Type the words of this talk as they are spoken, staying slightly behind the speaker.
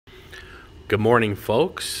Good morning,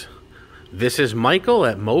 folks. This is Michael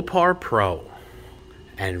at Mopar Pro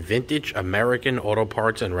and Vintage American Auto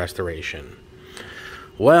Parts and Restoration.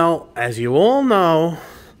 Well, as you all know,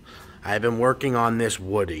 I've been working on this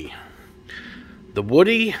Woody. The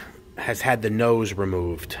Woody has had the nose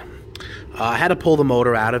removed. I had to pull the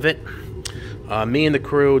motor out of it. Me and the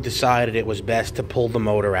crew decided it was best to pull the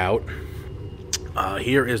motor out.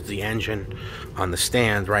 Here is the engine on the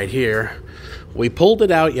stand right here. We pulled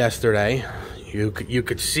it out yesterday. You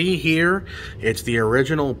could see here, it's the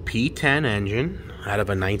original P10 engine out of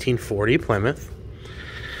a 1940 Plymouth.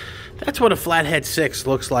 That's what a flathead 6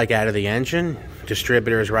 looks like out of the engine.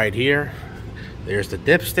 Distributors right here. There's the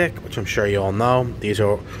dipstick, which I'm sure you all know. These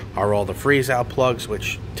are all the freeze-out plugs,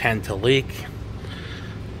 which tend to leak.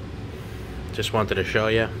 Just wanted to show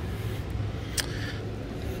you.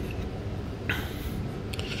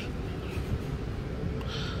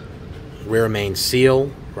 Rear main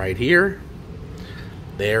seal right here.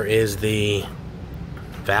 There is the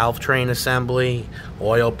valve train assembly,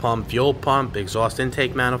 oil pump, fuel pump, exhaust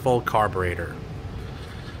intake manifold, carburetor.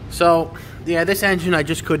 So, yeah, this engine, I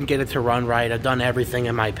just couldn't get it to run right. I've done everything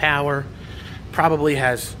in my power. Probably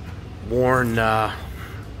has worn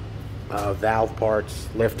valve parts.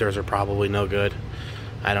 Lifters are probably no good.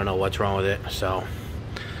 I don't know what's wrong with it. So,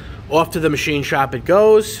 off to the machine shop it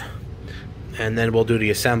goes. And then we'll do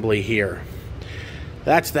the assembly here.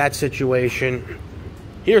 That's that situation.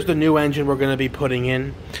 Here's the new engine we're going to be putting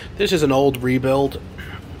in. This is an old rebuild.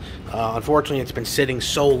 Unfortunately, it's been sitting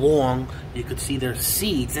so long, you could see there's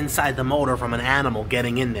seeds inside the motor from an animal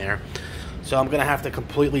getting in there. So I'm going to have to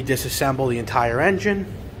completely disassemble the entire engine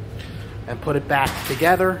and put it back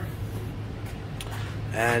together.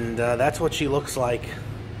 And that's what she looks like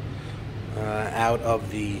out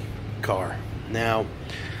of the car. Now,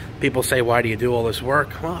 people say, why do you do all this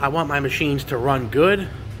work? Well, I want my machines to run good.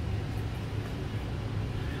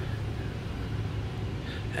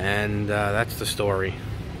 And that's the story.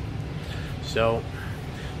 So,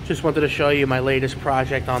 just wanted to show you my latest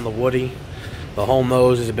project on the Woody. The whole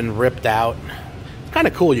nose has been ripped out. It's kind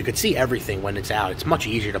of cool. You can see everything when it's out. It's much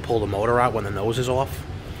easier to pull the motor out when the nose is off.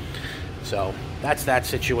 So, that's that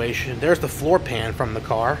situation. There's the floor pan from the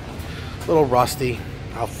car. A little rusty.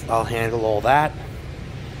 I'll handle all that.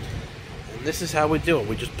 And this is how we do it.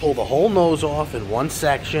 We just pull the whole nose off in one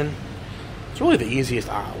section. It's really the easiest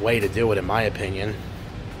way to do it, in my opinion.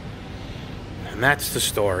 And that's the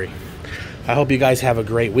story. I hope you guys have a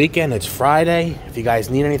great weekend. It's Friday. If you guys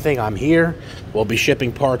need anything, I'm here. We'll be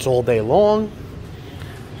shipping parts all day long.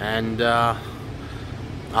 And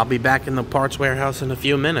I'll be back in the parts warehouse in a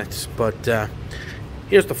few minutes. But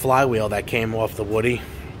here's the flywheel that came off the Woody.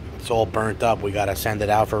 It's all burnt up. We got to send it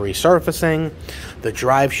out for resurfacing. The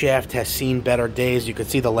drive shaft has seen better days. You can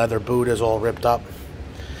see the leather boot is all ripped up.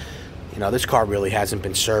 You know, this car really hasn't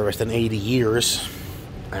been serviced in 80 years.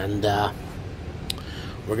 And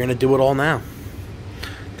we're going to do it all now.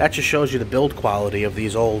 That just shows you the build quality of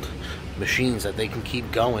these old machines, that they can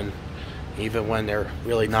keep going even when they're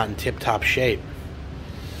really not in tip-top shape.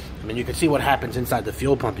 I mean, you can see what happens inside the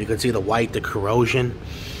fuel pump. You can see the white, the corrosion.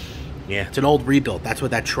 Yeah, it's an old rebuild. That's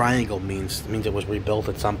what that triangle means. It means it was rebuilt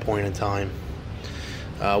at some point in time.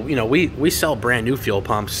 You know, we sell brand new fuel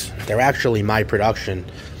pumps. They're actually my production.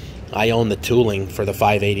 I own the tooling for the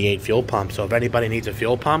 588 fuel pump. So if anybody needs a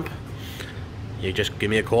fuel pump, you just give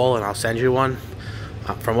me a call and I'll send you one.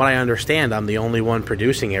 From what I understand, I'm the only one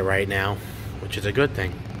producing it right now, which is a good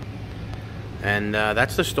thing. And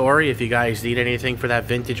that's the story. If you guys need anything for that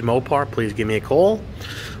vintage Mopar, please give me a call.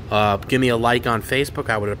 Give me a like on Facebook.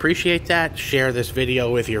 I would appreciate that. Share this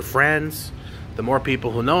video with your friends. The more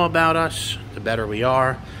people who know about us, the better we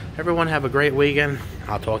are. Everyone have a great weekend.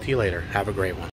 I'll talk to you later. Have a great one.